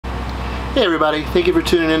Hey everybody, thank you for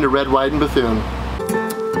tuning in to Red, White, and Bethune.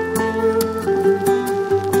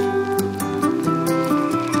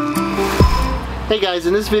 Hey guys,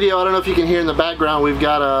 in this video, I don't know if you can hear in the background, we've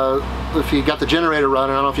got if you got the generator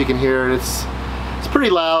running, I don't know if you can hear it. It's pretty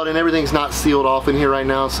loud and everything's not sealed off in here right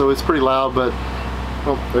now, so it's pretty loud, but,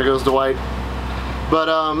 oh, there goes Dwight. But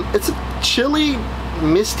it's a chilly,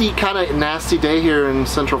 misty, kind of nasty day here in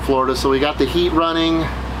Central Florida, so we got the heat running.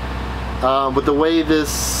 But the way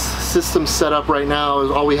this system's set up right now is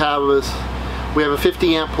all we have a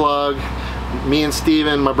 50 amp plug. Me and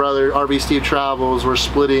Steven, my brother, RV Steve Travels, we're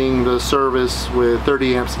splitting the service with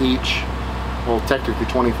 30 amps each. Well, technically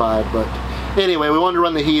 25, but anyway, we wanted to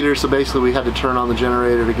run the heater, so basically we had to turn on the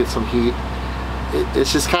generator to get some heat.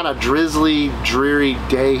 It's just kind of drizzly, dreary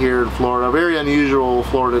day here in Florida. A very unusual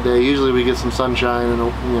Florida day. Usually we get some sunshine,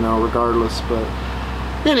 and you know, regardless. But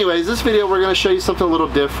anyways, this video we're going to show you something a little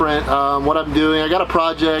different. What I'm doing, I got a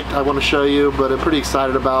project I want to show you, but I'm pretty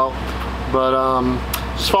excited about. But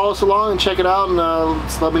just follow us along and check it out, and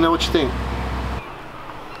let me know what you think.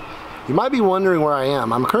 You might be wondering where I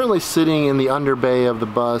am. I'm currently sitting in the under bay of the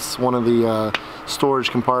bus, one of the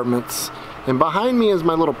storage compartments, and behind me is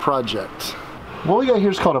my little project. What we got here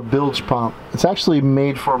is called a bilge pump. It's actually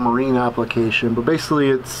made for a marine application, but basically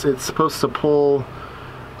it's supposed to pull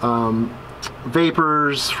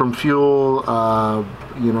vapors from fuel,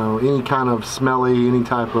 you know, any kind of smelly, any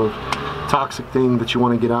type of toxic thing that you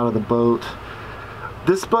want to get out of the boat.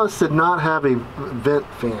 This bus did not have a vent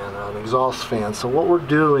fan, an exhaust fan, so what we're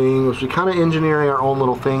doing is we're kind of engineering our own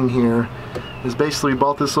little thing here. Is basically we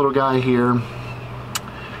bought this little guy here.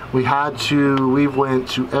 We went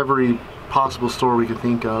to every possible store we could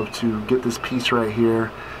think of to get this piece right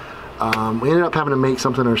here. We ended up having to make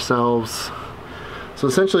something ourselves. So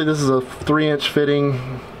essentially this is a 3-inch fitting.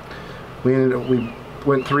 We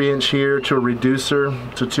went 3-inch here to a reducer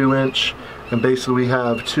to 2-inch, and basically we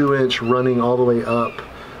have 2-inch running all the way up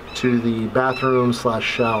to the bathroom /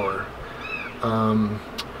 shower.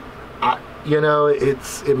 You know,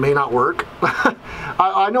 it may not work.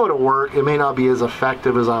 I know it'll work. It may not be as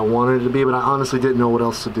effective as I wanted it to be, but I honestly didn't know what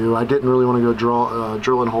else to do. I didn't really want to go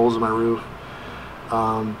drilling holes in my roof.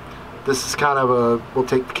 This is kind of we'll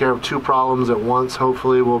take care of 2 problems at once.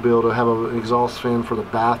 Hopefully we'll be able to have an exhaust fan for the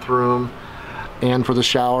bathroom and for the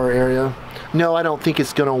shower area. No, I don't think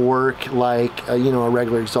it's going to work like you know, a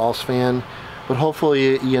regular exhaust fan, but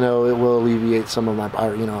hopefully, you know, it will alleviate some of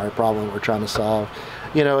our problem we're trying to solve.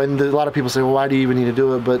 You know, and a lot of people say, well, why do you even need to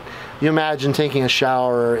do it? But you imagine taking a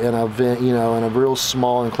shower in a vent, you know, in a real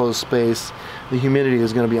small enclosed space. The humidity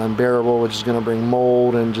is going to be unbearable, which is going to bring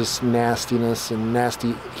mold and just nastiness and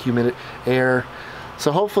nasty humid air.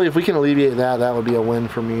 So hopefully, if we can alleviate that, that would be a win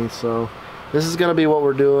for me. So this is going to be what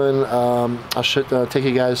we're doing. I'll take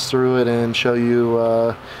you guys through it and show you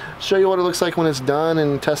what it looks like when it's done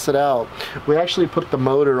and test it out. We actually put the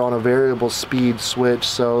motor on a variable speed switch,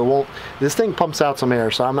 so it won't. This thing pumps out some air,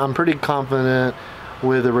 so I'm pretty confident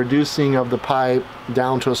with the reducing of the pipe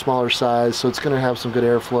down to a smaller size, so it's going to have some good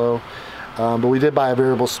airflow. But we did buy a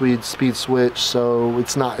variable speed switch, so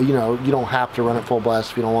it's not, you know, you don't have to run it full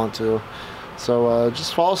blast if you don't want to. So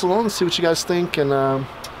just follow us along and see what you guys think, and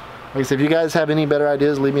like I said, if you guys have any better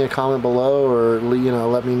ideas, leave me a comment below, or you know,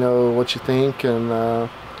 let me know what you think. And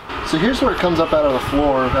so here's where it comes up out of the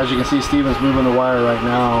floor. As you can see, Steven's moving the wire right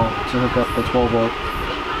now to hook up the 12-volt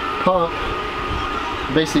pump.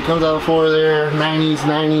 Basically comes out of the floor there, 90s,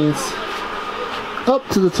 up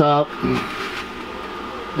to the top.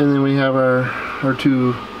 And then we have our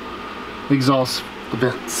 2 exhaust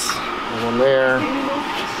vents. One there.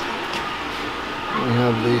 We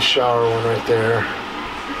have the shower one right there.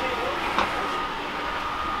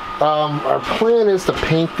 Our plan is to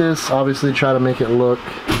paint this, obviously try to make it look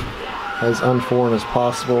as unforeign as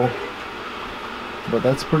possible, but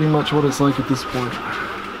that's pretty much what it's like at this point.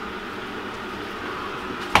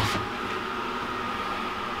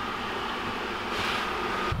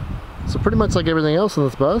 So pretty much like everything else in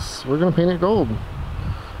this bus, we're going to paint it gold.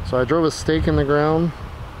 So I drove a stake in the ground,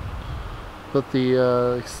 put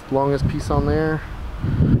the longest piece on there,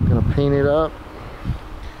 going to paint it up.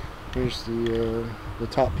 Here's the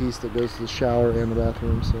top piece that goes to the shower and the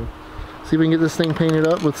bathroom. So see if we can get this thing painted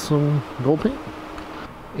up with some gold paint.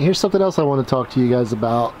 Here's something else I want to talk to you guys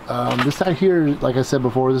about. This side here, like I said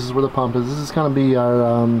before, this is where the pump is. This is going to be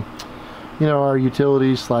our, you know, our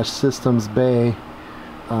utility / systems bay.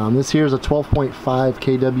 This here is a 12.5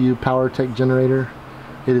 kW PowerTech generator.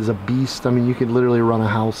 It is a beast. I mean, you could literally run a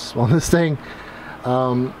house on this thing.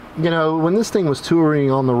 You know, when this thing was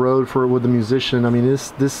touring on the road with the musician, I mean,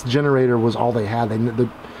 this generator was all they had.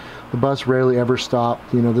 The The bus rarely ever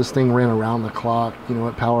stopped. You know, this thing ran around the clock. You know,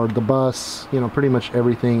 it powered the bus, you know, pretty much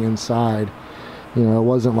everything inside. You know, it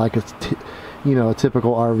wasn't like a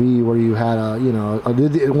typical RV where you had a, you know,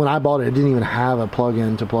 when I bought it, it didn't even have a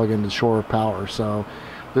plug-in to plug into shore power. So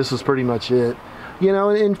this was pretty much it. You know,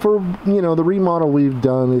 and for, you know, the remodel we've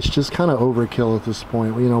done, it's just kind of overkill at this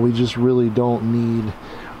point. You know, we just really don't need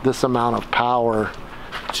this amount of power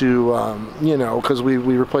to, you know, because we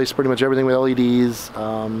replaced pretty much everything with LEDs.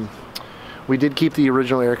 We did keep the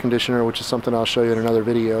original air conditioner, which is something I'll show you in another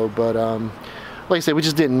video. But like I said, we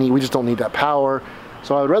just don't need that power.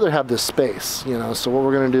 So I would rather have this space, you know. So what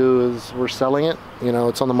we're going to do is we're selling it. You know,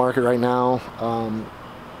 it's on the market right now.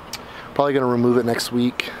 Probably going to remove it next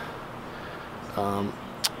week.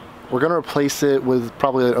 We're going to replace it with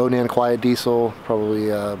probably an Onan Quiet Diesel, probably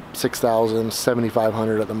 6,000,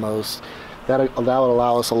 7,500 at the most. That would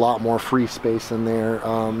allow us a lot more free space in there,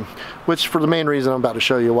 which for the main reason I'm about to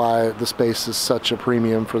show you why the space is such a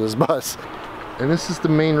premium for this bus. And this is the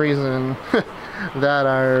main reason that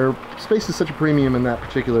our space is such a premium in that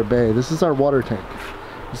particular bay. This is our water tank.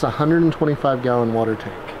 It's a 125-gallon water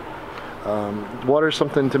tank. Water is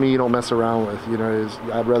something to me you don't mess around with. You know,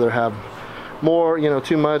 I'd rather have more, you know,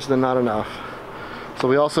 too much than not enough. So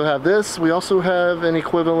we also have this. We also have an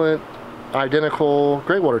equivalent, identical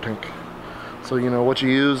gray water tank. So, you know, what you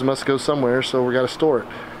use must go somewhere, so we got to store it.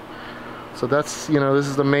 So that's, you know, this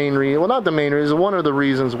is the main reason, well, not the main reason, one of the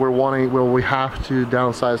reasons we have to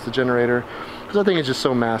downsize the generator, because I think it's just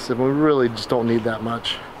so massive, and we really just don't need that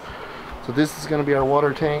much. So this is going to be our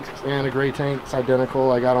water tank and a gray tank. It's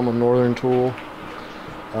identical. I got them on Northern Tool.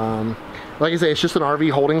 Like I say, it's just an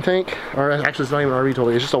RV holding tank, or actually it's not even an RV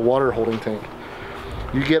holding, it's just a water holding tank.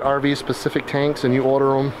 You get RV specific tanks and you order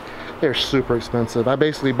them. They're super expensive. I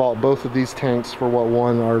basically bought both of these tanks for what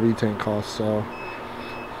one RV tank costs. So,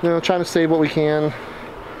 you know, trying to save what we can.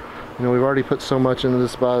 You know, we've already put so much into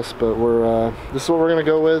this bus, but this is what we're gonna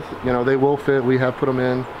go with. You know, they will fit. We have put them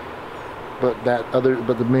in, but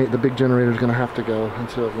the big generator is gonna have to go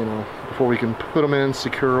until, you know, before we can put them in,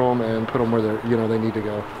 secure them, and put them where they're, you know, they need to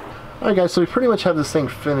go. All right, guys. So we pretty much have this thing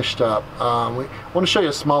finished up. We want to show you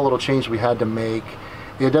a small little change we had to make.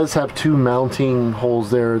 It does have two mounting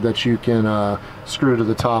holes there that you can screw to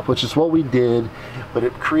the top, which is what we did, but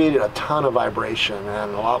it created a ton of vibration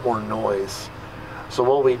and a lot more noise. So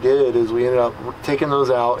what we did is we ended up taking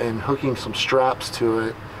those out and hooking some straps to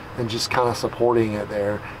it and just kind of supporting it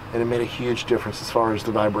there, and it made a huge difference as far as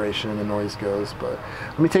the vibration and the noise goes. But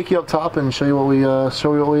let me take you up top and show you what we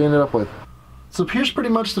ended up with. So here's pretty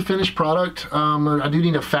much the finished product. I do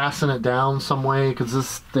need to fasten it down some way because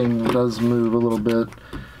this thing does move a little bit.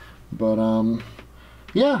 But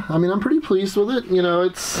yeah, I mean, I'm pretty pleased with it. You know,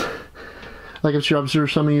 it's like, I'm sure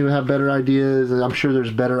some of you have better ideas. I'm sure there's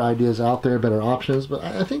better ideas out there, better options. But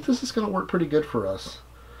I think this is going to work pretty good for us.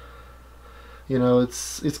 You know,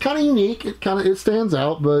 it's kind of unique. It stands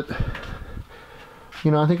out, but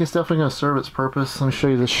you know, I think it's definitely going to serve its purpose. Let me show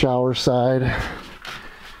you the shower side.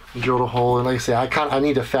 Drilled a hole, and like I say, I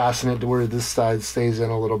need to fasten it to where this side stays in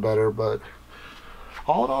a little better, but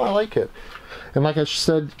all in all, I like it. And like I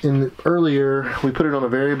said earlier, we put it on a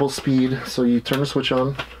variable speed, so you turn the switch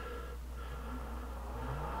on.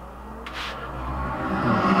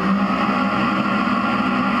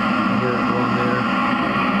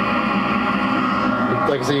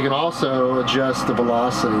 Like I say, you can also adjust the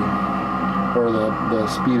velocity or the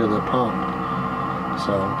speed of the pump.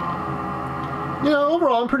 So, you know,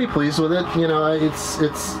 overall, I'm pretty pleased with it. You know, I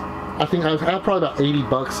think I've had probably about 80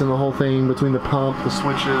 bucks in the whole thing between the pump, the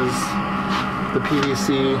switches, the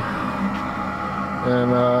PVC,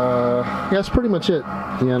 and yeah, that's pretty much it.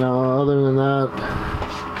 You know, other than that,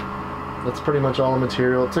 that's pretty much all the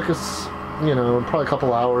material. It took us, you know, probably a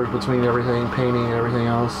couple hours between everything, painting and everything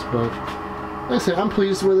else, but like I said, I'm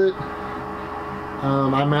pleased with it.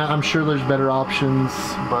 I'm sure there's better options,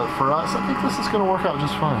 but for us, I think this is going to work out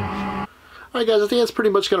just fine. Alright guys, I think that's pretty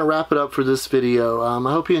much going to wrap it up for this video.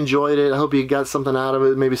 I hope you enjoyed it. I hope you got something out of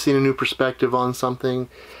it, maybe seen a new perspective on something.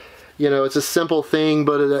 You know, it's a simple thing,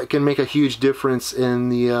 but it can make a huge difference in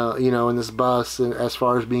the, you know, in this bus, and as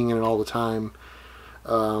far as being in it all the time.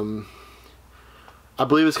 I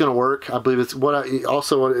believe it's going to work. I believe it's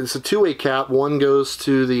it's a two-way cap. One goes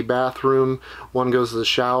to the bathroom, one goes to the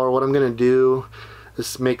shower. What I'm going to do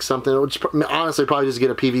is make something, which honestly probably just get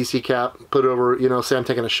a PVC cap, put it over, you know, say I'm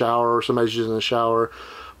taking a shower or somebody's using a shower,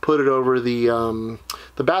 put it over the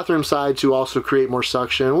bathroom side to also create more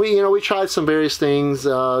suction. We tried some various things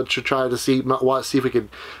to try to see if we could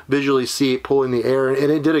visually see it pulling the air,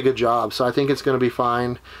 and it did a good job. So I think it's going to be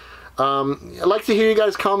fine. I'd like to hear you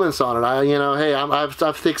guys' comments on it. You know, hey,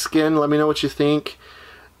 I've thick skin. Let me know what you think.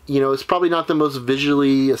 you know, it's probably not the most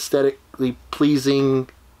visually, aesthetically pleasing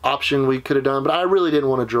option we could have done, but I really didn't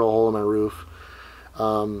want to drill a hole in my roof.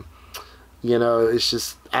 You know, it's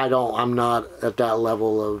just, I'm not at that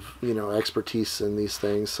level of, you know, expertise in these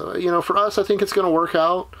things. So, you know, for us, I think it's going to work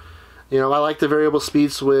out. You know, I like the variable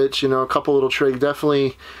speed switch, you know, a couple little tricks.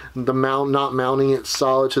 Definitely the not mounting it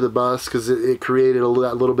solid to the bus, because it created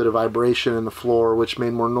that little bit of vibration in the floor, which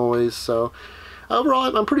made more noise. So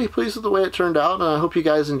overall, I'm pretty pleased with the way it turned out. I hope you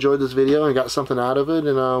guys enjoyed this video and got something out of it.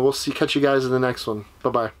 And we'll catch you guys in the next one.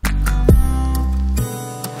 Bye-bye.